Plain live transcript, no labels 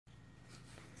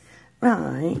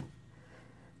Right.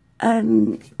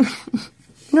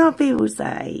 Now people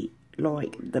say,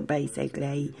 like, that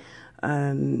basically,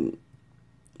 you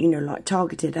know, like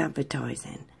targeted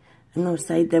advertising. And they'll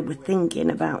say they were thinking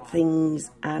about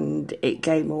things and it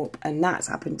came up, and that's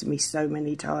happened to me so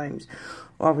many times.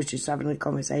 Or I was just having a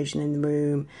conversation in the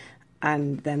room,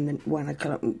 and then when I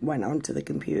went onto the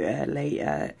computer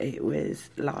later, it was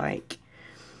like,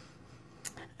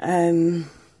 you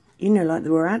know, like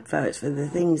there were adverts for the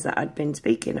things that I'd been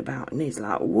speaking about, and it's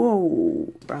like,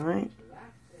 whoa, right?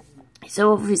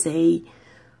 So obviously,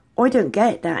 I don't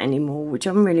get that anymore, which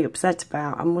I'm really upset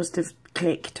about. I must have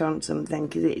clicked on something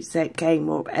because it said came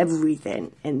up,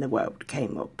 everything in the world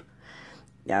came up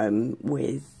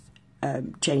with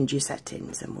change your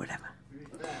settings and whatever.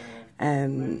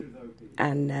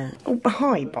 Oh,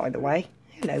 hi, by the way.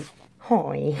 Hello.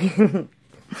 Hi.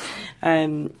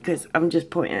 Because I'm just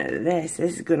pointing at this.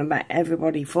 This is going to make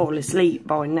everybody fall asleep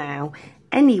by now.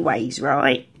 Anyways,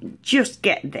 right, just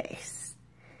get this.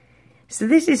 So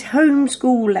this is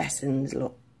Homeschool Lessons,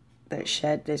 look, that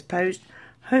shared this post.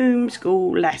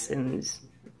 Homeschool Lessons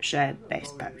shared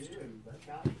this post.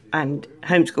 And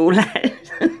Homeschool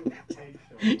Lessons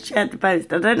shared the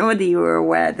post. I don't know whether you were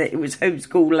aware that it was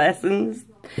Homeschool Lessons.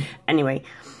 Anyway,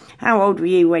 how old were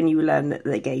you when you learned that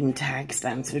the game tag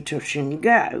stands for touch and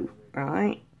go,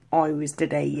 right? I was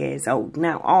today years old.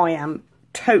 Now, I am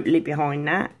totally behind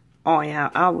that.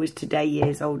 I was today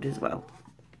years old as well,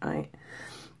 right?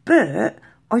 But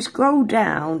I scroll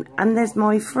down and there's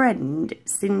my friend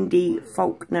Cindy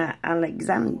Faulkner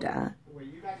Alexander,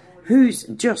 who's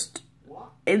just,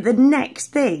 the next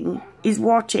thing is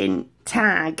watching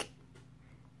tag,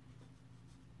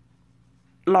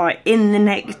 like in the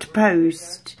next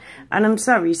post. And I'm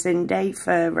sorry, Cindy,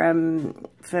 for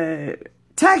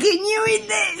tagging you in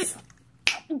this.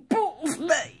 Balls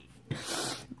me.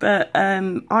 But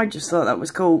I just thought that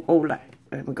was cool. Oh, like,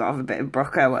 we've got to have a bit of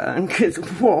Brocco on, because,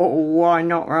 whoa, why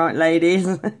not, right,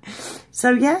 ladies?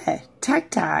 So, yeah,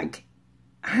 tag.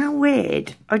 How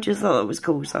weird. I just thought it was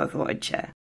cool, so I thought I'd share.